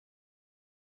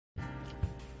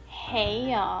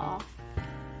Hey y'all,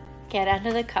 get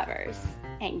under the covers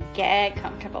and get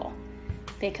comfortable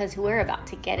because we're about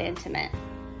to get intimate.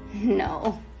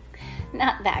 No,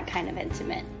 not that kind of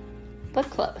intimate, but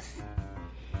close.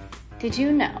 Did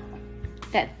you know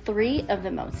that 3 of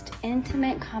the most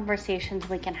intimate conversations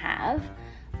we can have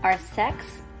are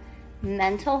sex,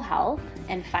 mental health,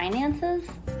 and finances?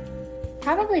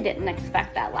 Probably didn't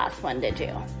expect that last one, did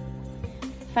you?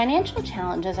 Financial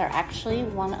challenges are actually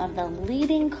one of the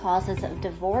leading causes of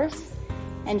divorce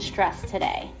and stress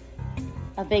today.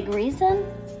 A big reason?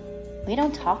 We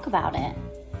don't talk about it.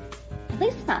 At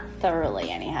least not thoroughly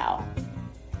anyhow.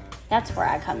 That's where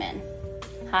I come in.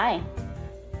 Hi,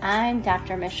 I'm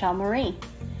Dr. Michelle Marie,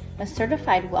 a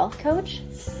certified wealth coach,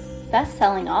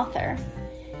 best-selling author,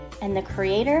 and the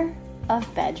creator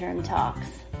of Bedroom Talks.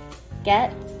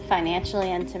 Get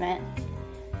financially intimate.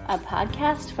 A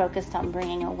podcast focused on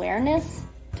bringing awareness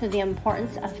to the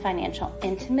importance of financial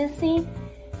intimacy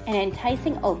and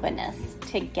enticing openness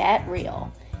to get real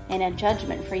in a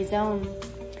judgment-free zone.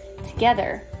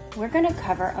 Together, we're going to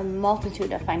cover a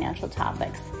multitude of financial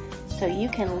topics so you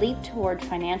can leap toward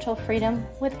financial freedom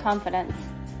with confidence.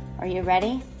 Are you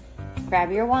ready?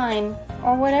 Grab your wine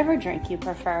or whatever drink you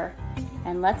prefer,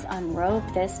 and let's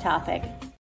unrobe this topic.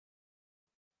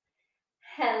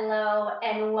 Hello,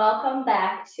 and welcome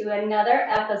back to another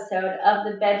episode of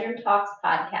the Bedroom Talks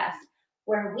podcast,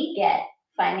 where we get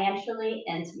financially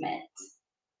intimate.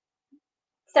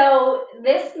 So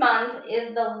this month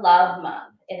is the love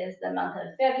month. It is the month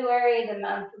of February, the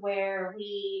month where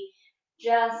we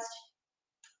just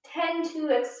tend to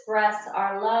express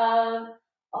our love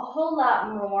a whole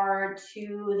lot more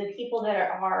to the people that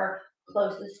are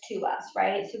closest to us,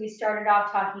 right? So we started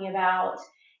off talking about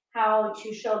how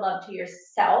to show love to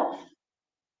yourself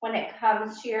when it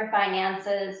comes to your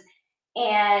finances.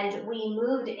 And we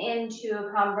moved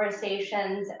into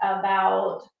conversations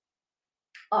about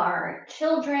our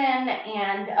children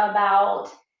and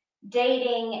about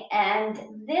dating.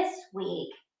 And this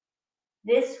week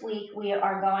we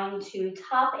are going to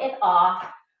top it off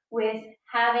with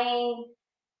having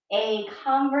a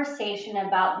conversation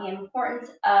about the importance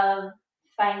of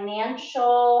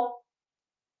financial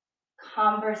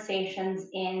conversations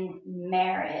in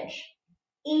marriage,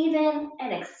 even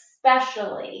and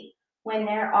especially when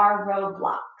there are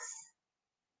roadblocks.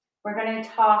 We're going to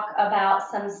talk about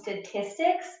some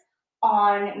statistics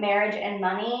on marriage and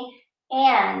money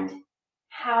and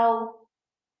how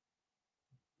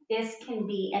this can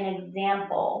be an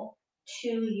example to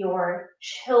your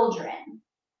children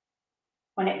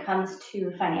when it comes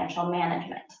to financial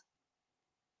management.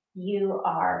 You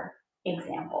are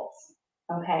examples,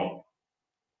 okay?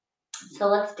 So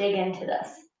let's dig into this.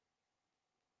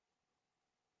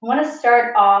 I want to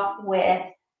start off with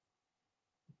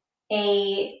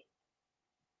a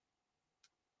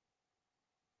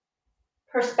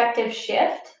perspective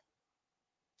shift,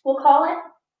 we'll call it,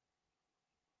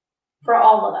 for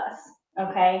all of us,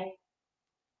 okay?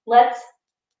 Let's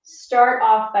start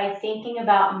off by thinking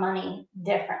about money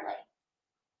differently.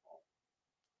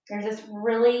 There's this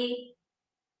really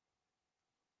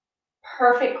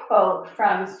perfect quote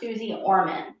from Susie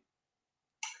Orman,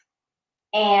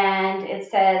 and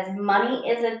it says, "Money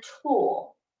is a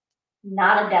tool,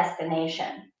 not a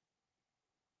destination.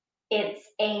 It's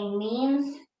a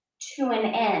means to an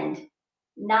end,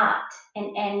 not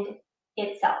an end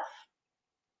itself."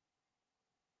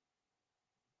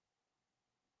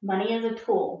 Money is a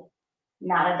tool,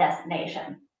 not a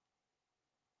destination.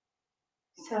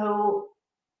 So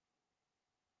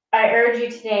I urge you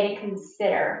today to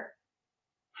consider,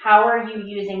 how are you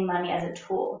using money as a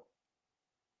tool?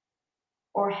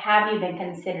 Or have you been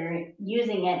considering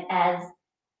using it as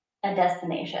a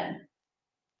destination?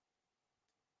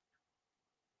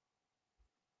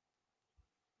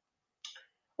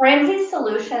 Ramsey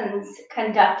Solutions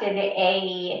conducted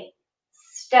a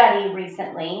study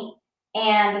recently,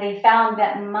 and they found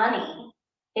that money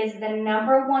is the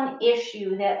number one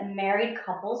issue that married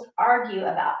couples argue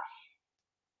about.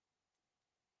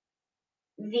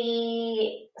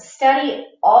 The study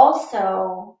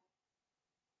also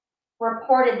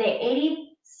reported that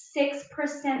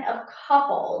 86% of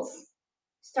couples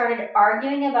started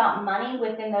arguing about money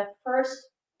within the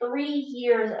first 3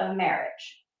 years of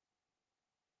marriage.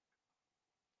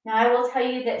 Now, I will tell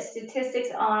you that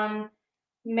statistics on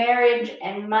marriage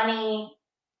and money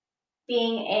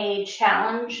being a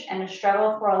challenge and a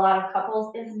struggle for a lot of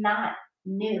couples is not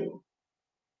new.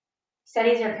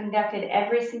 Studies are conducted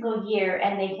every single year,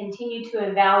 and they continue to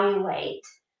evaluate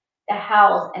the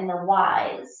hows and the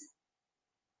whys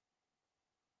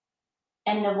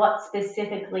and the what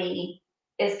specifically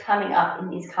is coming up in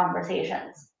these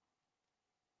conversations.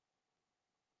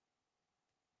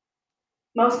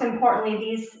 Most importantly,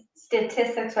 these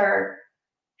statistics are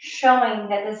showing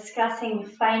that discussing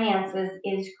finances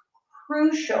is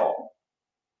crucial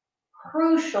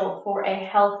for a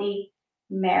healthy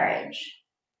marriage.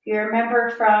 If you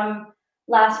remember from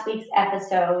last week's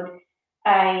episode,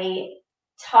 I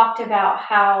talked about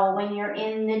how when you're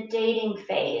in the dating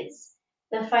phase,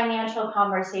 the financial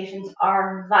conversations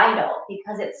are vital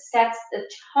because it sets the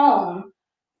tone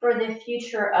for the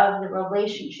future of the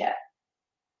relationship.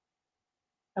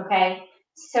 Okay,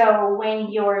 so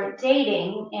when you're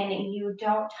dating and you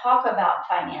don't talk about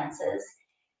finances,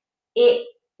 it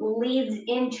leads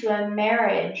into a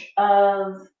marriage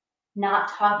of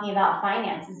not talking about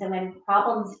finances. And when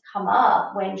problems come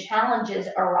up, when challenges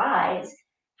arise,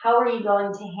 how are you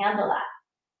going to handle that?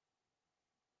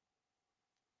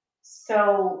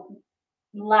 So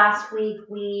last week,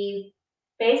 we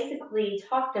basically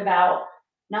talked about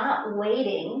not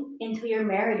waiting until you're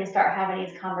married to start having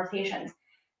these conversations.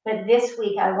 But this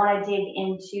week, I want to dig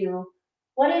into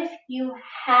what if you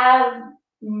have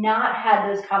not had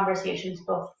those conversations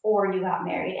before you got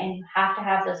married and you have to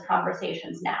have those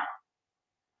conversations now?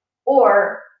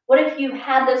 Or what if you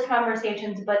had those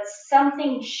conversations, but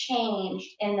something changed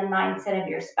in the mindset of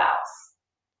your spouse?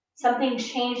 Something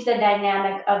changed the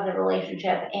dynamic of the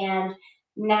relationship, and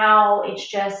now it's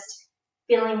just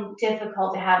feeling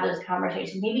difficult to have those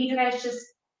conversations. Maybe you guys just,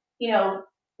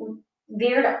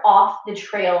 veered off the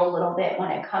trail a little bit when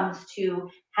it comes to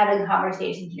having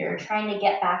conversations. You're trying to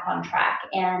get back on track,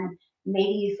 and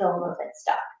maybe you feel a little bit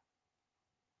stuck.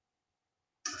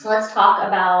 So let's talk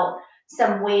about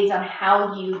some ways on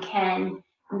how you can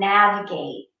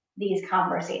navigate these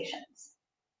conversations.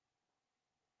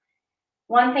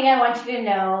 One thing I want you to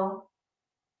know,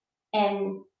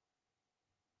 and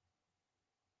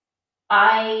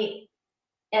I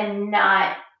am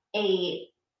not a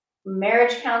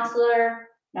marriage counselor,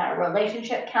 not a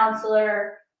relationship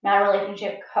counselor, not a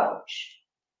relationship coach.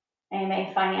 I am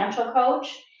a financial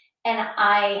coach, and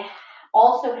I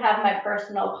also have my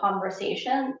personal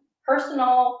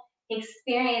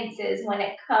experiences when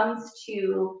it comes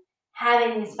to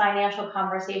having these financial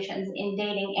conversations in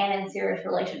dating and in serious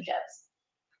relationships.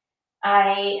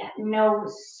 I know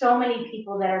so many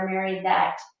people that are married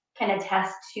that can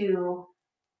attest to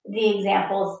the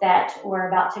examples that we're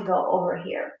about to go over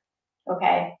here.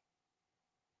 Okay.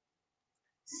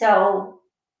 So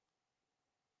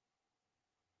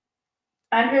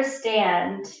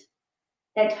understand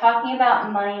that talking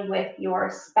about money with your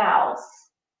spouse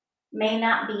may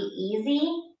not be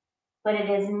easy, but it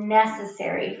is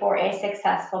necessary for a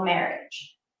successful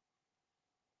marriage.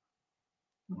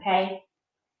 Okay.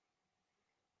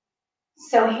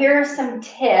 So here are some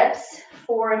tips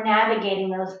for navigating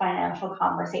those financial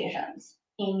conversations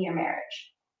in your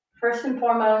marriage. First and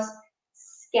foremost,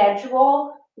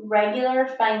 schedule regular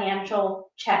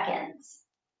financial check-ins.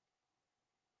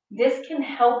 This can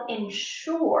help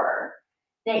ensure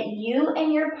that you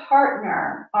and your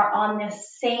partner are on the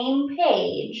same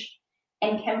page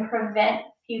and can prevent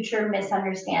future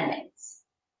misunderstandings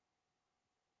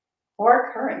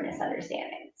or current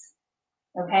misunderstandings.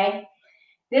 Okay?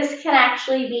 This can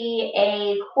actually be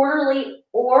a quarterly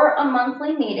or a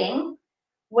monthly meeting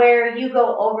where you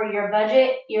go over your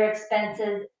budget, your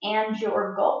expenses, and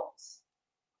your goals.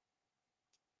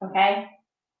 Okay?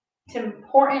 It's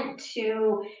important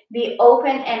to be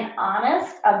open and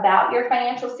honest about your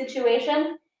financial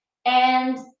situation,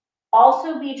 and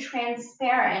also be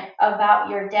transparent about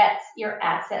your debts, your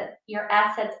assets,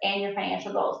 and your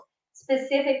financial goals.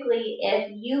 Specifically,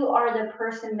 if you are the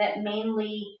person that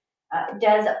mainly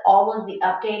does all of the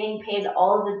updating, pays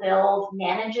all of the bills,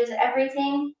 manages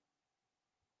everything,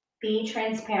 be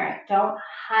transparent. Don't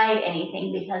hide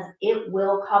anything because it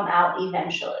will come out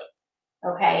eventually.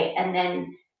 Okay, and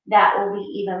then that will be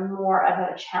even more of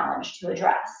a challenge to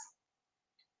address.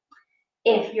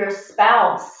 If your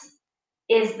spouse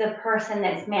is the person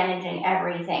that's managing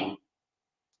everything,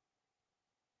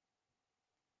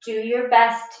 do your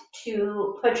best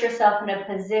to put yourself in a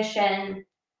position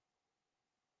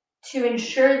to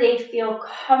ensure they feel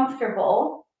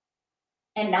comfortable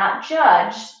and not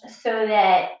judged, so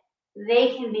that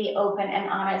they can be open and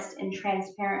honest and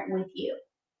transparent with you.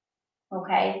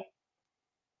 Okay?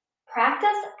 Practice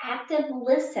active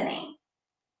listening.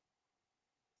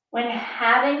 When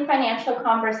having financial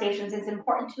conversations, it's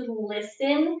important to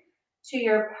listen to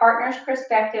your partner's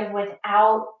perspective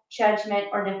without judgment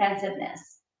or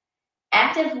defensiveness.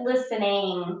 Active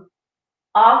listening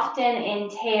often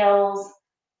entails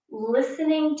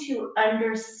listening to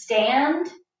understand,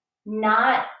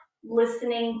 not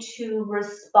listening to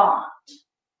respond.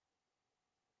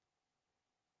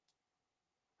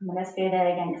 I'm going to say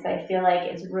that again because I feel like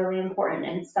it's really important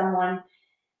and someone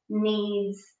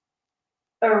needs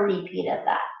a repeat of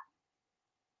that.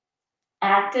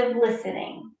 Active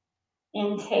listening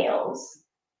entails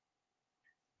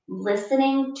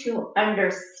listening to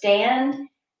understand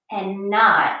and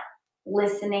not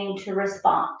listening to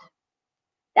respond.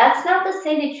 That's not to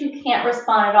say that you can't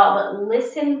respond at all, but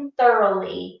listen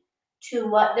thoroughly to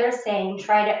what they're saying.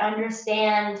 Try to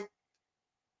understand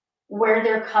where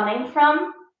they're coming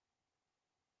from,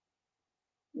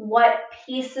 what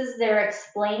pieces they're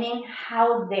explaining,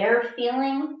 how they're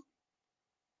feeling.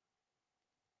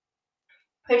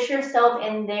 Put yourself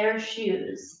in their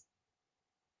shoes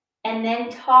and then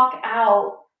talk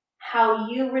out how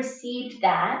you received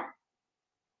that.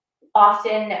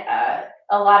 Often,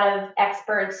 a lot of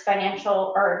experts,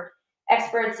 financial or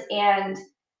experts and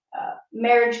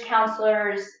marriage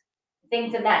counselors,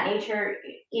 things of that nature,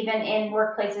 even in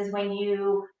workplaces when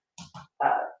you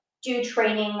do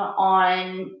training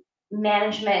on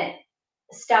management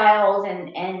styles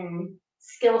and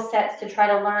skill sets to try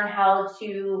to learn how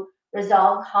to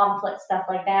resolve conflict, stuff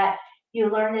like that.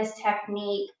 You learn this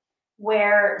technique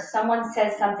where someone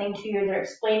says something to you, they're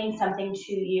explaining something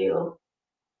to you,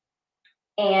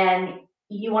 and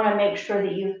you want to make sure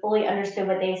that you fully understood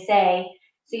what they say.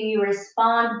 So you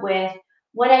respond with,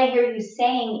 what I hear you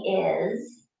saying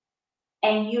is,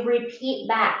 and you repeat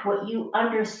back what you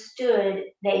understood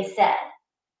they said.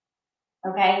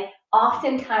 Okay?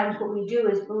 Oftentimes what we do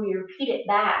is we repeat it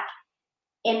back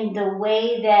in the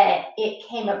way that it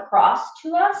came across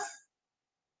to us,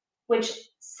 which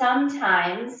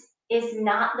sometimes is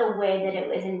not the way that it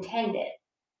was intended.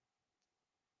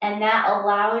 And that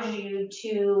allows you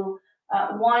to,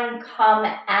 one, come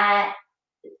at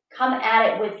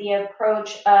it with the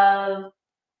approach of,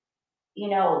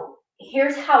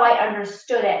 here's how I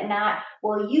understood it, not,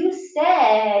 well, you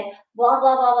said blah,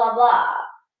 blah, blah, blah, blah.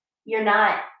 You're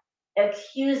not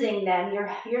accusing them.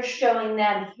 You're showing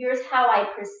them, here's how I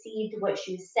perceived what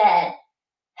you said.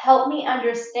 Help me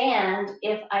understand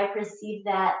if I perceive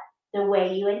that the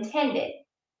way you intended.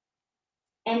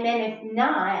 And then if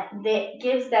not, that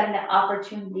gives them the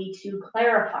opportunity to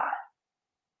clarify.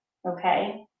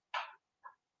 Okay?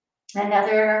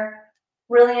 Another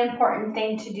really important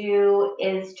thing to do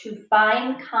is to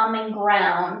find common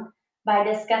ground by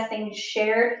discussing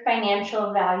shared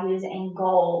financial values and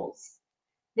goals.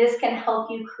 This can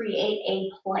help you create a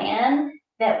plan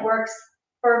that works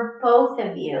for both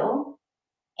of you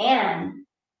and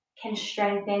can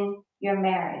strengthen your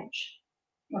marriage.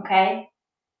 Okay?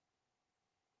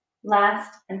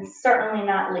 Last and certainly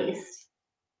not least,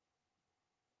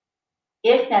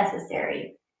 if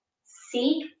necessary,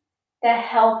 seek the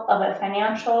help of a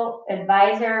financial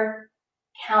advisor,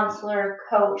 counselor,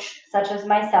 coach, such as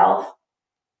myself.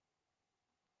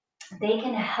 They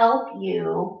can help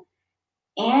you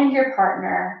and your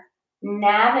partner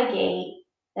navigate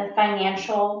the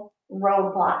financial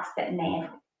roadblocks that may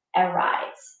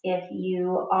arise. If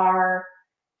you are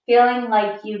feeling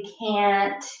like you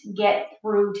can't get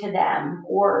through to them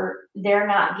or they're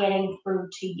not getting through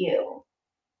to you,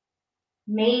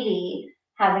 maybe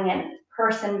having a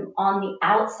person on the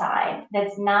outside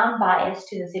that's non-biased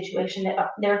to the situation, that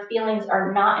their feelings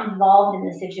are not involved in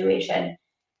the situation,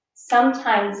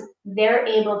 sometimes they're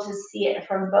able to see it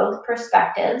from both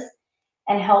perspectives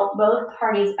and help both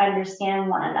parties understand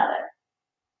one another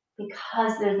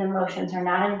because those emotions are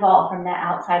not involved from that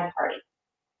outside party.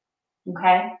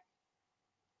 Okay?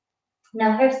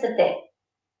 Now here's the thing.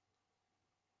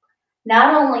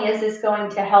 Not only is this going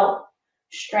to help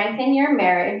strengthen your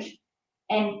marriage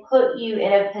and put you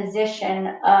in a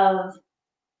position of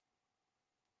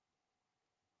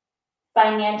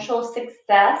financial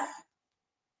success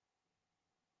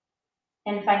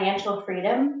and financial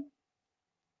freedom,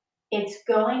 it's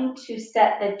going to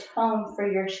set the tone for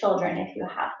your children if you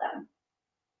have them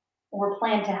or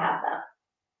plan to have them.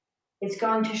 It's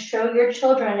going to show your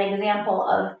children an example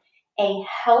of a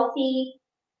healthy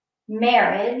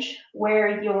marriage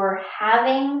where you're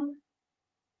having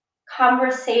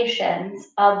conversations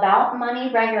about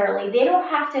money regularly. They don't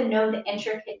have to know the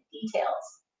intricate details,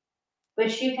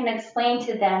 but you can explain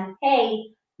to them, hey,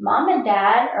 mom and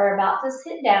dad are about to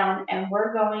sit down and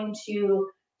we're going to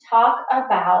talk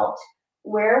about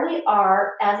where we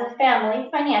are as a family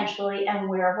financially and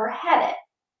where we're headed.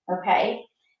 Okay?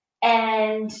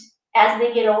 And as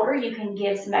they get older, you can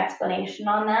give some explanation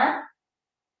on that.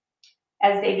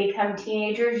 As they become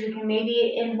teenagers, you can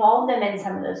maybe involve them in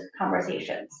some of those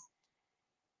conversations.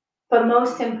 But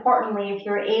most importantly, if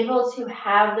you're able to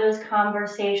have those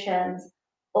conversations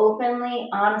openly,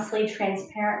 honestly,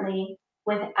 transparently,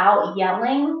 without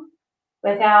yelling,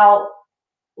 without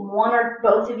one or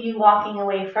both of you walking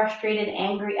away frustrated,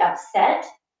 angry, upset,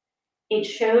 it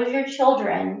shows your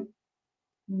children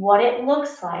what it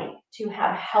looks like to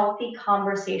have healthy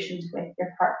conversations with your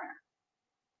partner.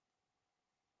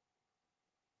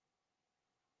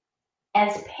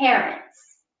 As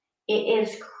parents, it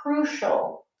is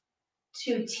crucial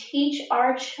to teach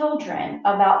our children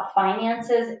about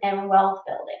finances and wealth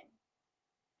building.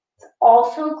 It's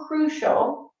also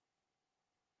crucial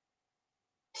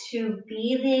to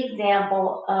be the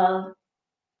example of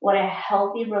what a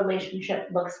healthy relationship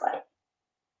looks like.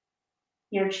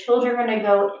 Your children are going to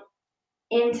go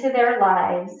into their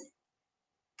lives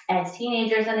as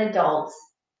teenagers and adults,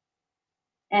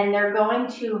 and they're going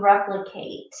to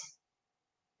replicate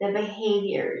the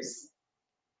behaviors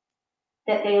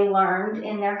that they learned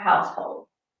in their household.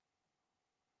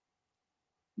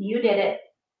 You did it.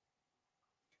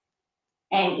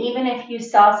 And even if you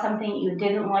saw something you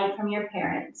didn't like from your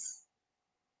parents,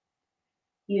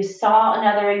 you saw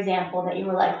another example that you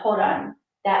were like, hold on,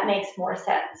 that makes more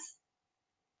sense.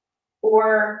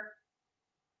 Or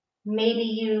maybe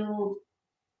you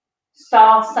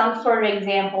saw some sort of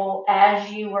example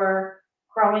as you were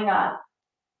growing up,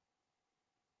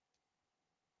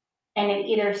 and it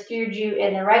either steered you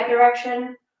in the right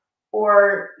direction,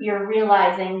 or you're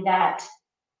realizing that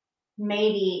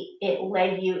maybe it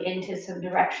led you into some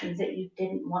directions that you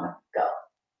didn't want to go.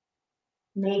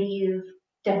 Maybe you've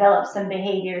developed some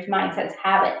behaviors, mindsets,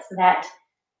 habits that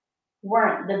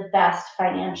weren't the best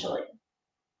financially.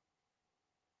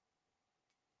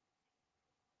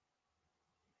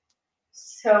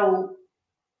 So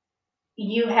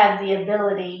you have the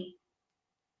ability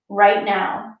right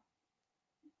now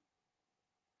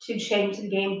to change the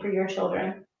game for your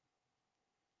children.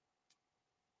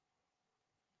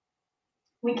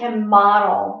 We can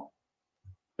model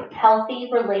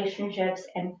healthy relationships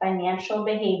and financial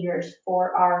behaviors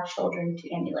for our children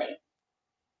to emulate.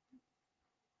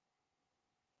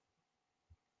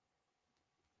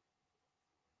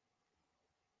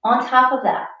 On top of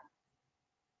that,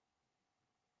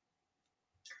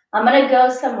 I'm going to go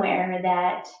somewhere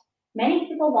that many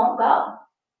people won't go.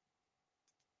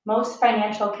 Most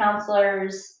financial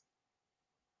counselors,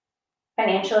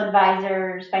 financial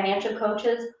advisors, financial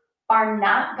coaches are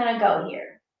not going to go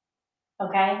here,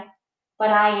 okay? But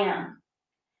I am.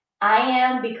 I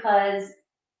am because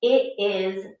it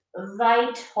is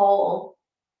vital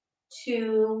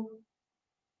to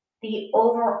the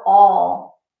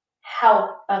overall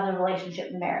health of the relationship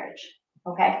and marriage,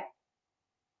 okay?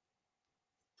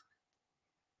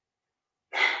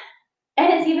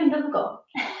 And it's even biblical.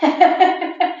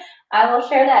 I will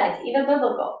share that. It's even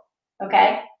biblical,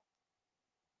 okay?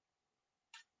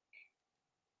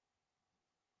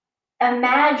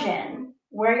 Imagine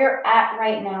where you're at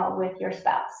right now with your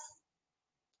spouse.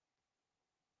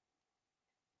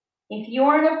 If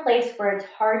you're in a place where it's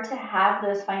hard to have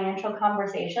those financial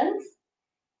conversations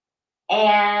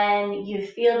and you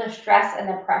feel the stress and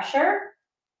the pressure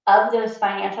of those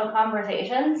financial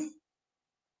conversations,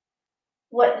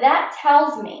 what that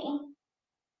tells me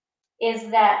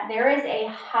is that there is a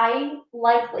high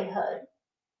likelihood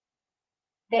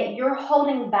that you're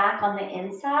holding back on the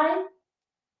inside,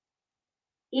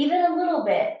 even a little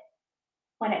bit,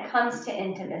 when it comes to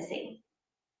intimacy.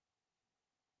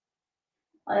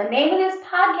 Well, the name of this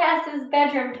podcast is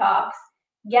Bedroom Talks.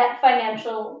 Get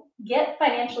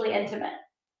financially intimate.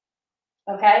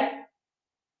 Okay?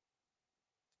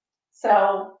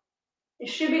 So it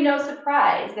should be no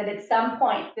surprise that at some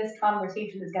point this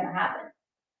conversation is going to happen.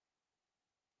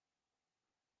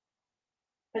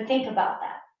 But think about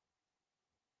that.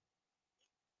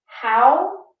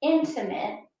 How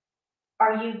intimate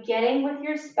are you getting with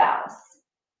your spouse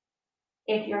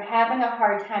if you're having a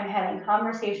hard time having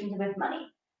conversations with money?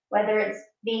 Whether it's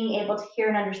being able to hear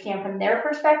and understand from their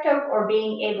perspective or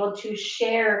being able to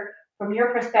share from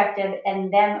your perspective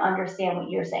and them understand what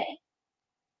you're saying.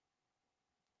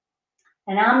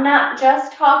 And I'm not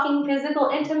just talking physical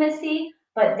intimacy,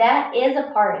 but that is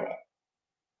a part of it.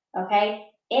 Okay?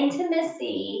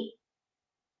 Intimacy,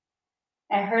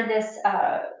 I heard this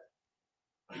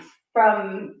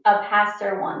from a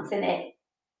pastor once, and it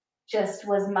just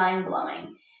was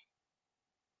mind-blowing.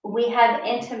 We have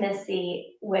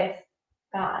intimacy with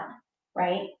God,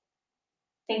 right?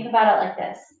 Think about it like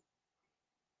this.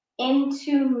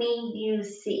 Into me you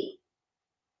see.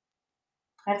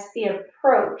 That's the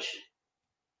approach,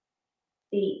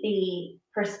 the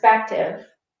perspective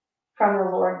from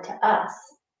the Lord to us.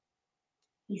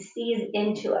 He sees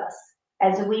into us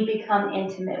as we become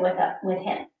intimate with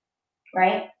him,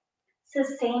 right? It's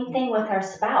the same thing with our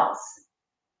spouse.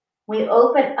 We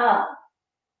open up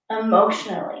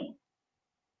emotionally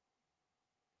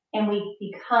and we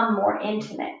become more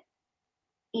intimate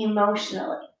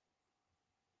emotionally.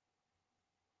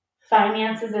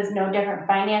 Finances is no different.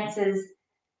 Finances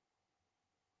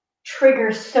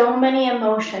trigger so many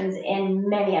emotions in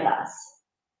many of us.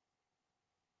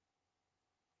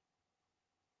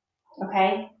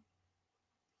 Okay?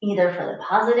 Either for the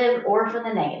positive or for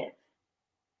the negative.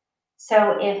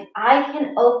 So if I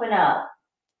can open up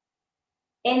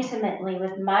intimately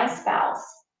with my spouse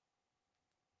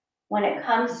when it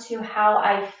comes to how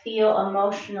I feel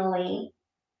emotionally,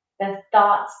 the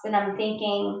thoughts that I'm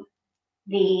thinking,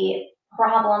 the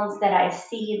problems that I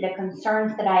see, the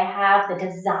concerns that I have, the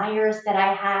desires that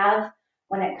I have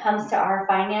when it comes to our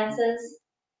finances,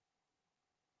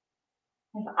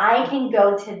 if I can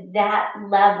go to that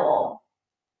level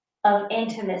of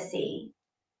intimacy,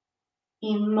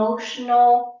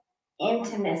 emotional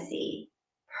intimacy,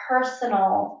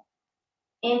 personal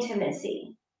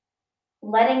intimacy,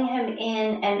 letting him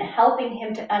in and helping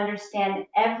him to understand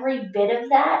every bit of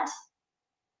that,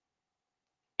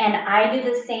 and I do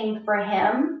the same for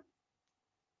him,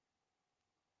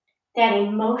 that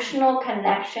emotional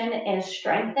connection is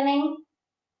strengthening.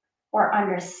 We're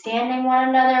understanding one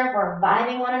another, we're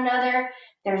vibing one another,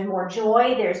 there's more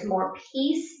joy, there's more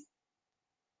peace.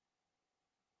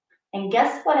 And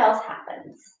guess what else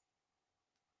happens?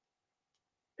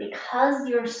 Because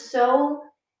you're so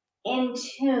in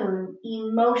tune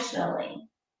emotionally,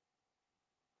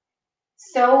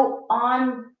 so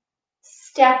on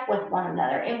step with one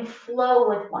another, in flow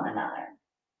with one another,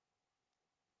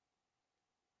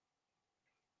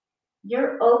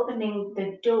 you're opening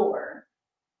the door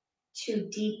to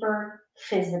deeper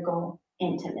physical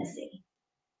intimacy.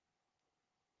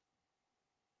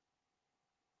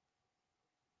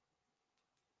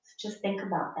 So just think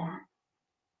about that.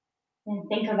 And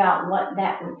think about what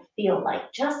that would feel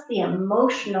like. Just the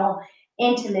emotional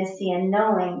intimacy and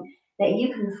knowing that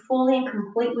you can fully and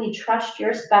completely trust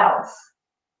your spouse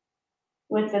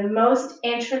with the most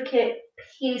intricate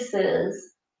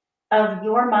pieces of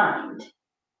your mind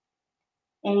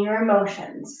and your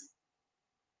emotions,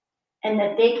 and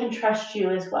that they can trust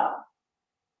you as well.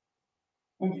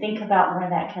 And think about where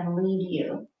that can lead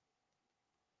you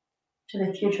to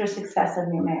the future success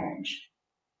of your marriage.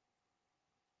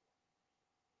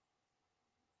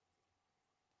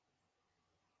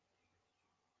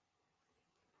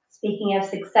 Speaking of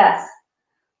success,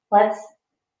 let's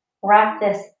wrap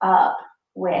this up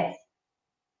with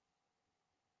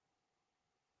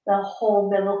the whole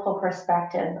biblical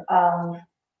perspective of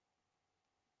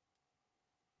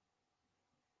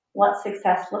what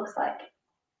success looks like.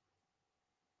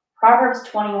 Proverbs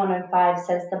 21:5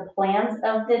 says, "The plans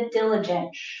of the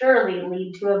diligent surely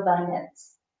lead to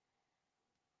abundance,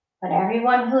 but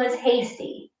everyone who is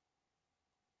hasty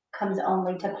comes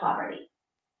only to poverty."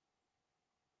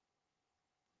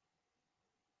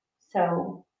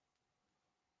 So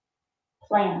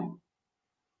plan,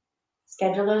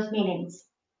 schedule those meetings.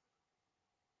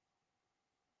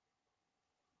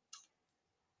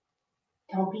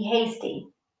 Don't be hasty.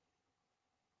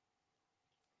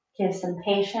 Give some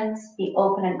patience, be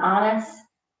open and honest,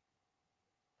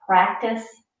 practice,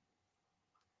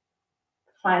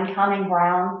 find common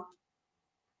ground,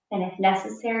 and if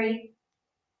necessary,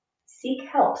 seek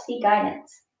help, seek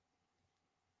guidance.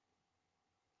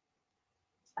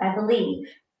 I believe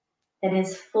that it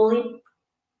is fully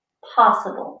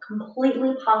possible,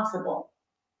 completely possible,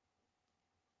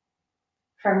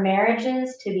 for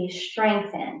marriages to be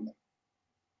strengthened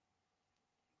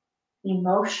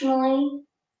emotionally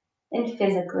and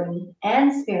physically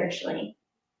and spiritually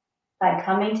by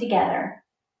coming together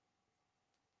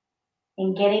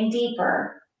and getting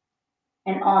deeper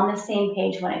and on the same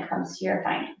page when it comes to your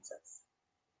finances.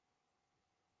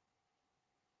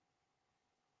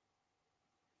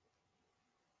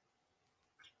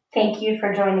 Thank you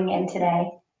for joining in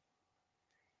today.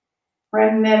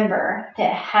 Remember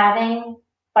that having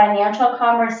financial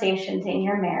conversations in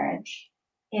your marriage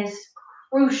is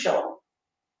crucial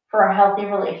for a healthy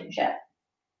relationship.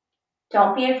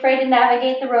 Don't be afraid to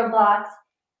navigate the roadblocks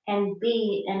and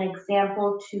be an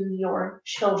example to your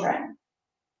children.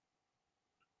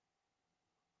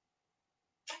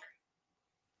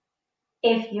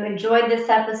 If you enjoyed this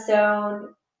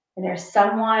episode and there's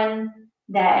someone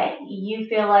that you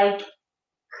feel like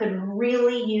could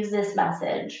really use this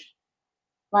message,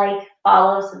 like,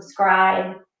 follow,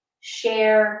 subscribe,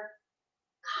 share,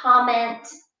 comment.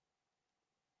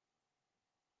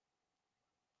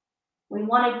 We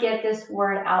want to get this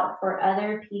word out for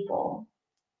other people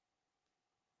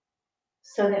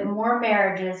so that more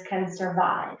marriages can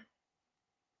survive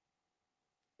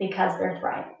because they're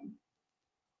thriving.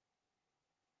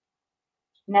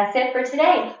 And that's it for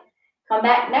today. Come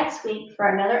back next week for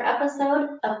another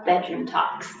episode of Bedroom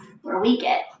Talks, where we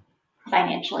get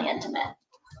financially intimate.